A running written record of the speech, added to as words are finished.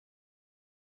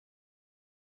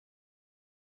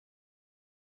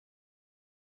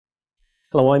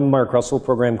Hello, I'm Mark Russell,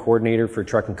 Program Coordinator for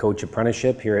Truck and Coach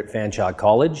Apprenticeship here at Fanshawe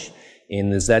College in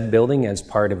the Z building as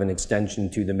part of an extension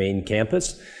to the main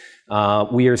campus.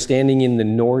 We are standing in the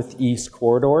northeast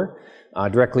corridor.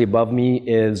 Directly above me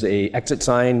is an exit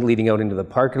sign leading out into the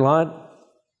parking lot.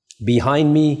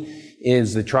 Behind me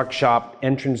is the truck shop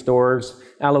entrance doors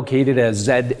allocated as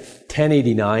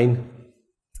Z1089,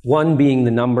 1 being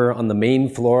the number on the main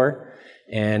floor.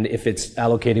 And if it's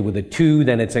allocated with a 2,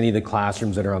 then it's any of the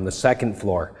classrooms that are on the second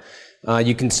floor.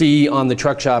 You can see on the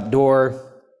truck shop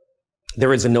door,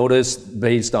 there is a notice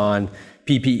based on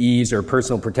PPEs or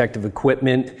personal protective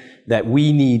equipment that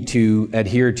we need to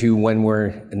adhere to when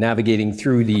we're navigating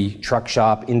through the truck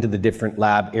shop into the different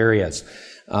lab areas.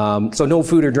 So no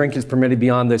food or drink is permitted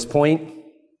beyond this point.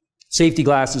 Safety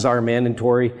glasses are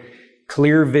mandatory.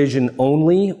 Clear vision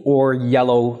only or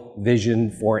yellow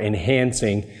vision for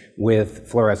enhancing with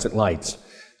fluorescent lights.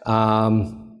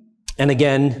 And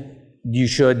again, you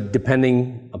should,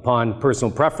 depending upon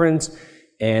personal preference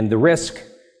and the risk,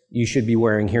 you should be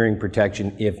wearing hearing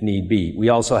protection if need be. We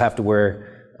also have to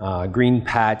wear green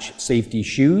patch safety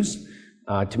shoes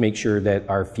to make sure that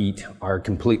our feet are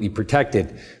completely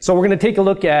protected. So we're going to take a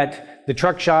look at the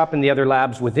truck shop and the other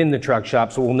labs within the truck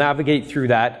shop. So we'll navigate through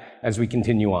that as we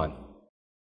continue on.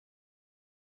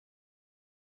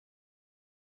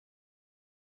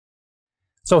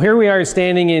 So here we are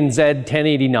standing in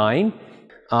Z1089.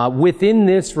 Within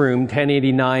this room,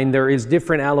 1089, there is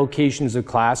different allocations of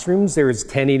classrooms. There is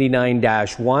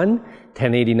 1089-1,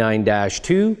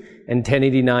 1089-2, and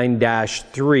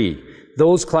 1089-3.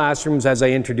 Those classrooms, as I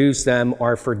introduce them,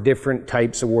 are for different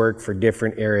types of work for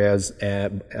different areas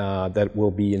that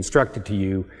will be instructed to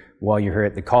you while you're here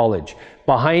at the college.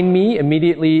 Behind me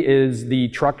immediately is the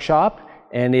truck shop,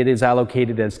 and it is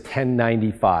allocated as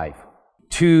 1095.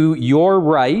 To your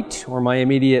right, or my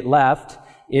immediate left,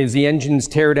 is the engine's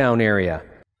teardown area.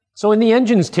 So in the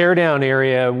engine's teardown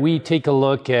area, we take a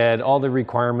look at all the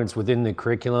requirements within the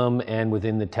curriculum and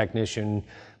within the technician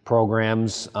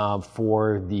programs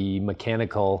for the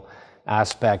mechanical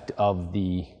aspect of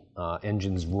the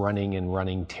engine's running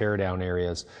teardown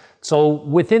areas. So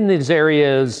within these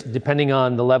areas, depending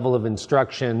on the level of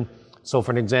instruction, so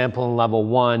for an example, in level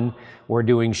 1, we're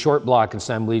doing short block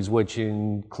assemblies, which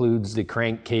includes the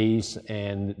crankcase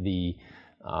and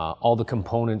all the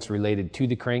components related to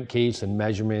the crankcase and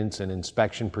measurements and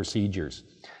inspection procedures.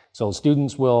 So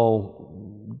students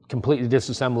will completely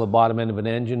disassemble the bottom end of an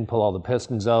engine, pull all the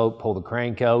pistons out, pull the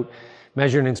crank out,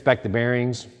 measure and inspect the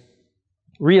bearings,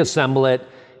 reassemble it,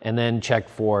 and then check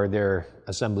for their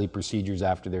assembly procedures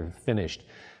after they're finished.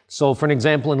 So for an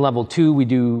example, in level 2, we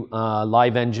do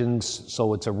live engines.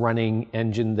 So it's a running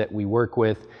engine that we work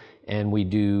with, and we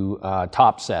do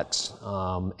top sets,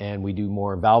 and we do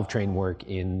more valve train work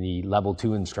in the level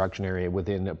 2 instruction area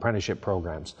within apprenticeship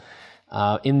programs.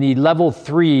 In the level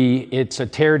 3, it's a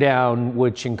teardown,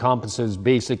 which encompasses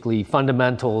basically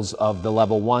fundamentals of the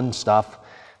level 1 stuff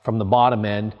from the bottom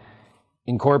end,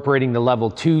 incorporating the level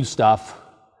 2 stuff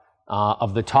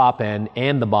of the top end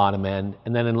and the bottom end.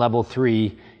 And then in level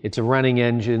 3, it's a running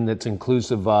engine that's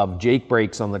inclusive of Jake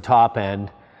brakes on the top end,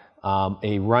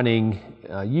 a running,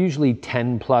 usually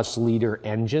 10+ liter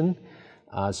engine.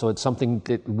 So it's something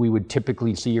that we would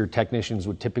typically see, or technicians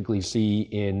would typically see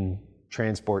in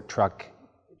transport truck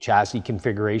chassis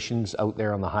configurations out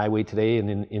there on the highway today and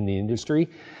in the industry.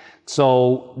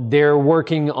 So they're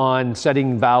working on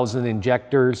setting valves and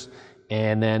injectors,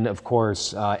 and then, of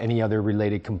course, any other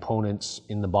related components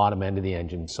in the bottom end of the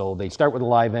engine. So they start with a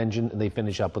live engine and they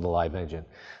finish up with a live engine.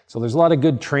 So there's a lot of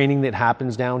good training that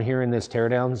happens down here in this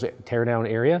teardown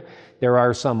area. There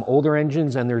are some older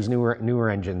engines and there's newer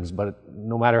engines, but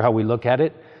no matter how we look at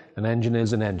it, an engine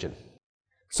is an engine.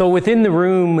 So within the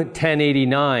room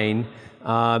 1089,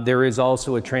 there is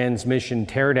also a transmission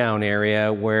teardown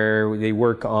area where they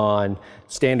work on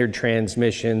standard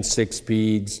transmissions, 6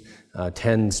 speeds,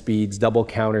 10 speeds, double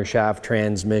countershaft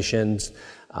transmissions,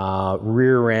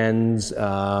 rear ends,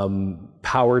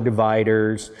 power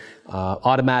dividers,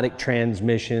 automatic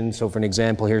transmissions. So for an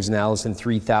example, here's an Allison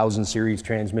 3000 series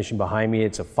transmission behind me.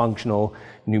 It's a functional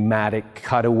pneumatic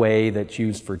cutaway that's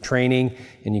used for training.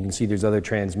 And you can see there's other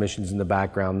transmissions in the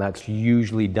background. That's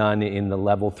usually done in the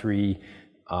level 3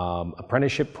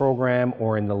 apprenticeship program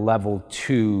or in the level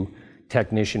 2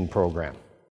 technician program.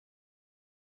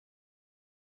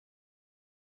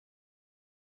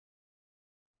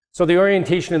 So the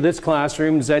orientation of this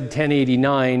classroom,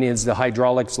 Z1089, is the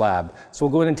hydraulics lab. So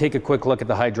we'll go ahead and take a quick look at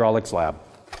the hydraulics lab.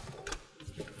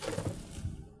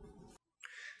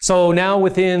 So now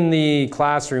within the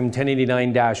classroom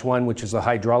 1089-1, which is a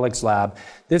hydraulics lab,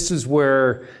 this is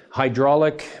where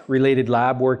hydraulic related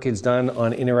lab work is done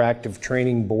on interactive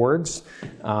training boards.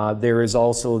 There is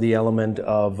also the element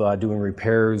of doing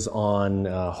repairs on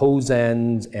hose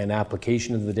ends and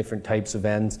application of the different types of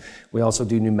ends. We also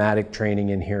do pneumatic training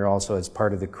in here also as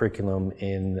part of the curriculum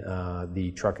in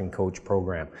the truck and coach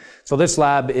program. So this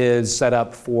lab is set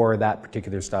up for that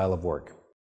particular style of work.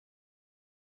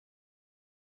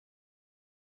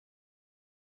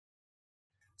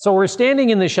 So we're standing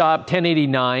in the shop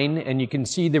 1089, and you can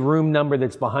see the room number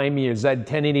that's behind me is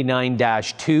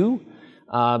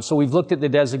Z1089-2. So we've looked at the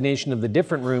designation of the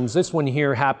different rooms. This one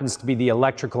here happens to be the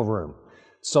electrical room.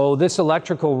 So this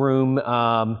electrical room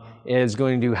is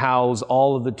going to house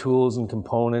all of the tools and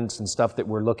components and stuff that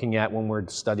we're looking at when we're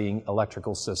studying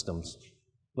electrical systems.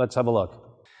 Let's have a look.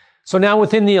 So now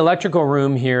within the electrical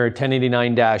room here,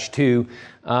 1089-2,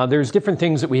 there's different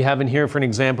things that we have in here. For an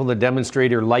example, the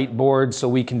demonstrator light board, so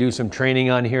we can do some training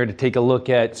on here to take a look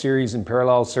at series and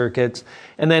parallel circuits,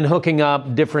 and then hooking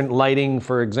up different lighting,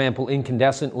 for example,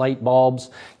 incandescent light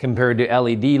bulbs compared to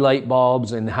LED light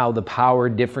bulbs, and how the power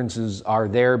differences are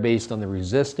there based on the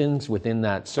resistance within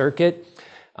that circuit.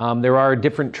 There are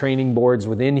different training boards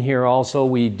within here also.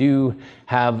 We do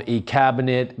have a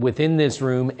cabinet within this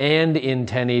room and in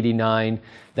 1089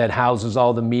 that houses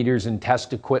all the meters and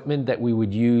test equipment that we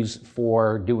would use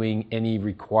for doing any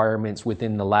requirements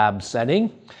within the lab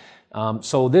setting.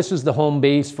 So this is the home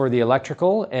base for the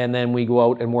electrical, and then we go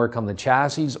out and work on the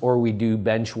chassis, or we do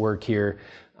bench work here,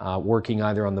 working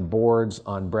either on the boards,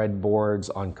 on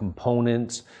breadboards, on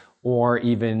components, or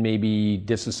even maybe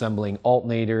disassembling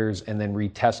alternators and then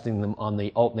retesting them on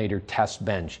the alternator test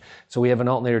bench. So we have an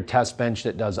alternator test bench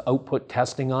that does output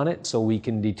testing on it, so we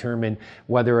can determine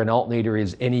whether an alternator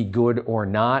is any good or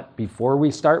not before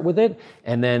we start with it,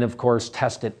 and then of course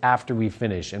test it after we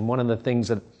finish. And one of the things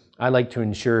that I like to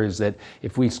ensure is that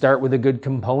if we start with a good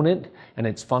component and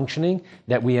it's functioning,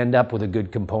 that we end up with a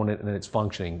good component and it's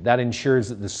functioning. That ensures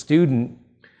that the student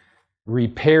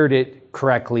repaired it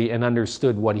correctly and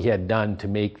understood what he had done to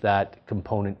make that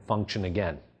component function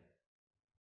again.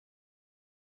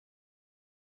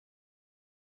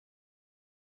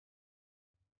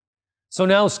 So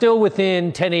now, still within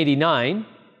 1089,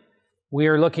 we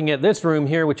are looking at this room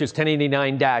here, which is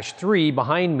 1089-3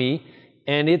 behind me,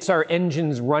 and it's our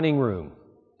engines running room.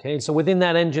 Okay, so within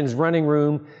that engines running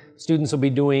room, students will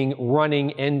be doing running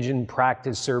engine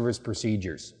practice service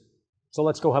procedures. So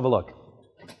let's go have a look.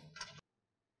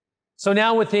 So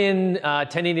now within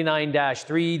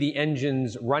 1089-3, the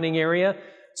engine's running area.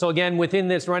 So again, within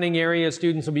this running area,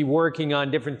 students will be working on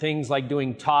different things like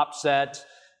doing top sets,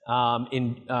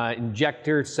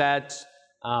 injector sets,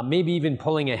 maybe even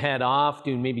pulling a head off,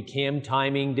 doing maybe cam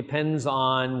timing, depends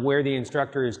on where the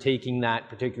instructor is taking that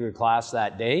particular class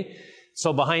that day.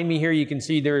 So behind me here, you can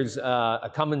see there's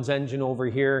a Cummins engine over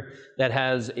here that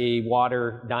has a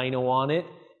water dyno on it.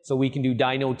 So we can do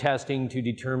dyno testing to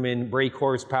determine brake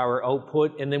horsepower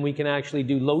output, and then we can actually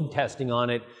do load testing on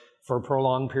it for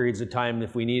prolonged periods of time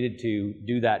if we needed to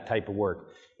do that type of work.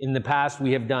 In the past,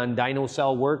 we have done dyno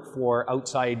cell work for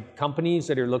outside companies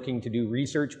that are looking to do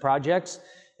research projects,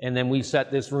 and then we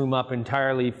set this room up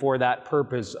entirely for that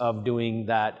purpose of doing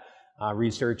that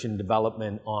research and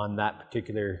development on that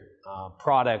particular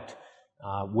product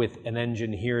with an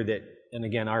engine here that, and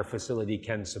again, our facility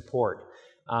can support.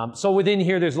 So within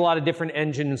here, there's a lot of different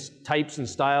engines, types and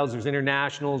styles. There's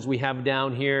internationals we have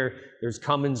down here. There's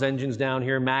Cummins engines down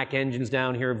here, Mack engines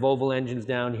down here, Volvo engines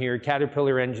down here,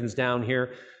 Caterpillar engines down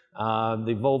here.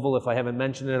 The Volvo, if I haven't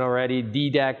mentioned it already,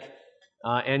 D-Deck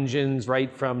engines,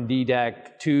 right from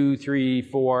D-Deck 2, 3,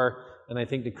 4, and I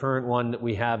think the current one that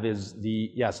we have is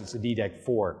it's the D-Deck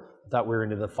 4. I thought we were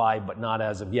into the 5, but not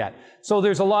as of yet. So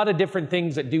there's a lot of different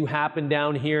things that do happen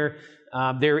down here.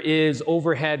 There is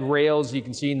overhead rails you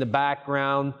can see in the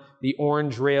background. The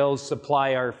orange rails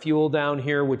supply our fuel down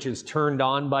here, which is turned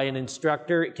on by an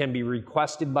instructor. It can be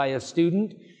requested by a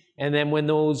student. And then when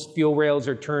those fuel rails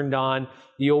are turned on,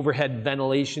 the overhead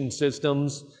ventilation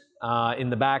systems in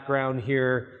the background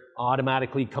here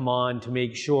automatically come on to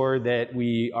make sure that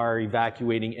we are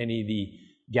evacuating any of the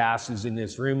gases in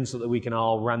this room so that we can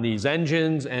all run these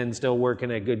engines and still work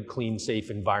in a good, clean,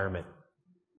 safe environment.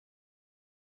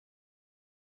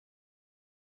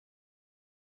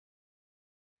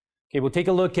 Okay, we'll take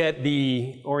a look at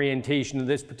the orientation of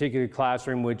this particular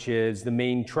classroom, which is the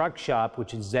main truck shop,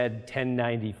 which is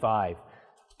Z1095.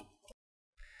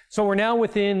 So we're now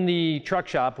within the truck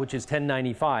shop, which is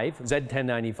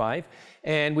Z1095,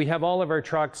 and we have all of our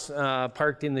trucks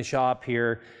parked in the shop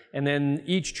here, and then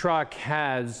each truck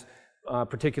has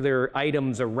particular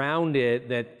items around it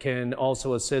that can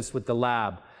also assist with the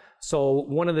lab. So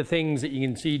one of the things that you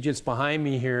can see just behind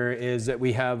me here is that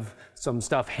we have some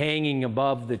stuff hanging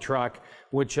above the truck,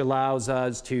 which allows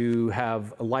us to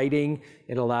have lighting,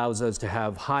 it allows us to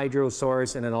have hydro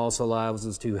source, and it also allows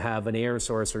us to have an air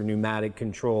source or pneumatic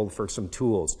control for some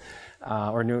tools,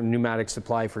 or pneumatic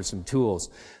supply for some tools.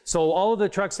 So all of the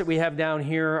trucks that we have down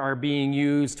here are being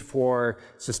used for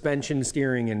suspension,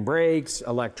 steering, and brakes,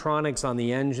 electronics on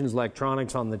the engines,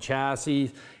 electronics on the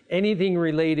chassis. Anything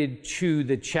related to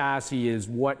the chassis is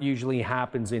what usually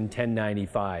happens in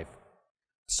 1095.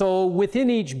 So within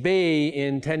each bay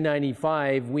in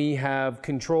 1095, we have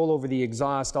control over the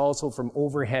exhaust also from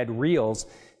overhead reels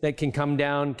that can come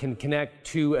down, can connect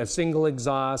to a single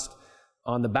exhaust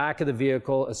on the back of the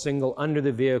vehicle, a single under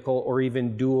the vehicle, or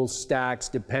even dual stacks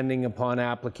depending upon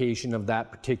application of that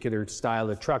particular style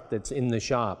of truck that's in the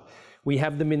shop. We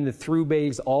have them in the through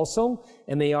bays also,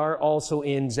 and they are also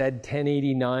in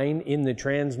Z1089 in the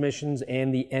transmissions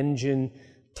and the engine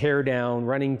teardown,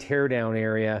 running teardown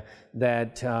area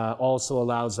that also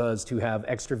allows us to have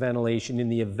extra ventilation in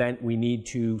the event we need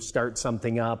to start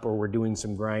something up or we're doing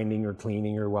some grinding or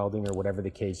cleaning or welding or whatever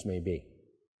the case may be.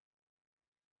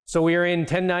 So we are in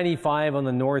 1095 on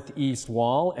the northeast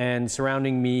wall, and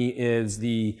surrounding me is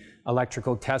the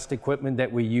electrical test equipment that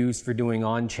we use for doing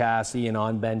on-chassis and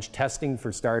on-bench testing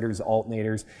for starters,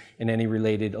 alternators, and any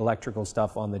related electrical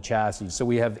stuff on the chassis. So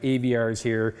we have AVRs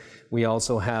here, we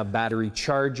also have battery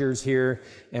chargers here,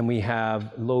 and we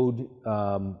have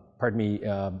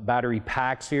battery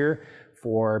packs here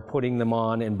for putting them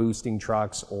on and boosting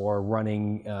trucks or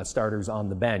running starters on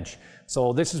the bench.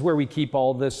 So this is where we keep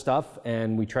all this stuff,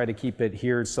 and we try to keep it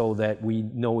here so that we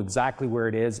know exactly where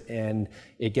it is and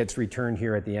it gets returned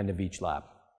here at the end of each lap.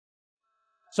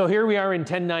 So here we are in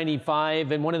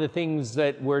 1095, and one of the things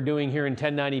that we're doing here in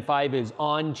 1095 is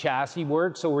on chassis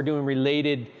work. So we're doing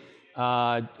related,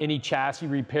 any chassis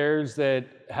repairs that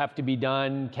have to be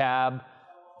done, cab,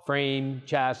 frame,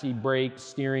 chassis, brakes,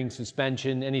 steering,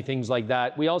 suspension, any things like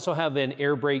that. We also have an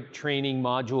air brake training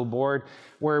module board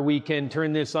where we can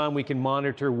turn this on, we can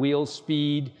monitor wheel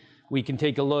speed, we can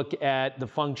take a look at the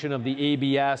function of the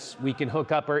ABS, we can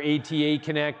hook up our ATA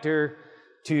connector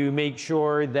to make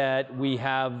sure that we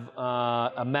have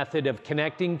a method of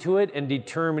connecting to it and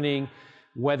determining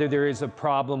whether there is a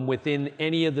problem within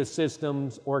any of the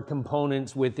systems or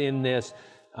components within this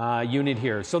unit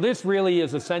here. So this really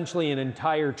is essentially an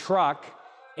entire truck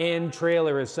and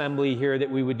trailer assembly here that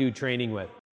we would do training with.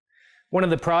 One of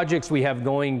the projects we have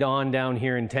going on down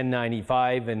here in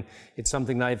 1095, and it's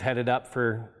something that I've headed up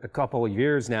for a couple of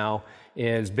years now,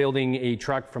 is building a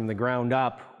truck from the ground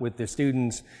up with the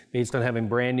students based on having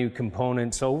brand new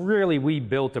components. So really we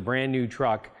built a brand new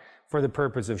truck for the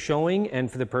purpose of showing and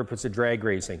for the purpose of drag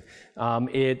racing.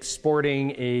 It's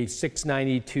sporting a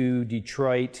 692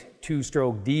 Detroit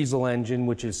two-stroke diesel engine,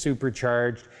 which is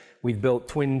supercharged. We've built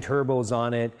twin turbos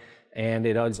on it, and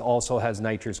it also has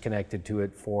nitrous connected to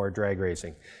it for drag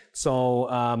racing.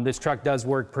 So this truck does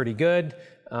work pretty good.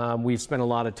 We've spent a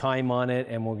lot of time on it,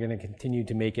 and we're going to continue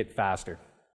to make it faster.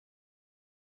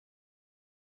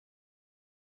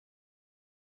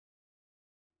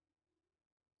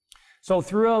 So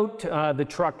throughout the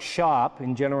truck shop,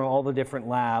 in general, all the different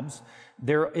labs,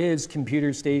 there is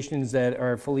computer stations that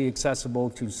are fully accessible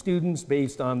to students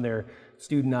based on their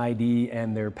student ID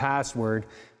and their password.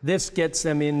 This gets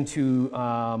them into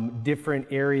different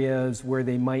areas where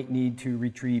they might need to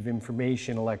retrieve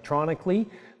information electronically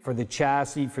for the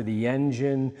chassis, for the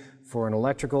engine, for an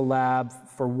electrical lab,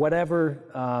 for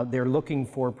whatever they're looking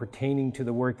for pertaining to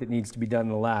the work that needs to be done in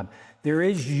the lab. There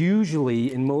is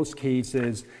usually, in most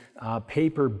cases,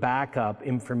 paper backup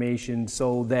information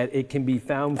so that it can be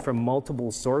found from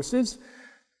multiple sources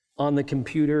on the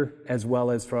computer as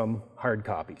well as from hard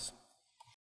copies.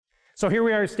 So here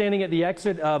we are standing at the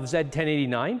exit of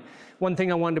Z1089. One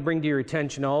thing I wanted to bring to your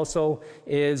attention also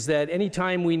is that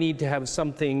anytime we need to have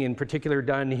something in particular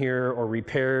done here or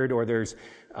repaired, or there's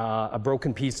a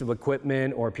broken piece of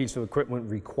equipment or a piece of equipment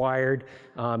required,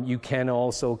 you can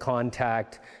also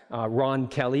contact Ron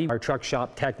Kelly, our truck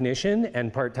shop technician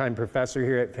and part-time professor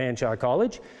here at Fanshawe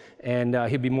College, and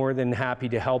he'll be more than happy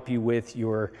to help you with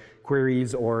your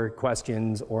queries or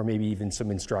questions or maybe even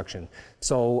some instruction.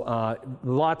 So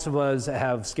lots of us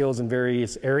have skills in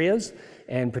various areas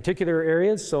and particular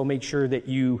areas, so make sure that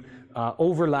you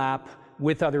overlap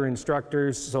with other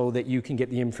instructors so that you can get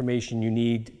the information you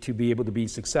need to be able to be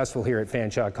successful here at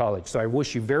Fanshawe College. So I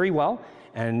wish you very well,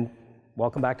 and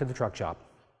welcome back to the truck shop.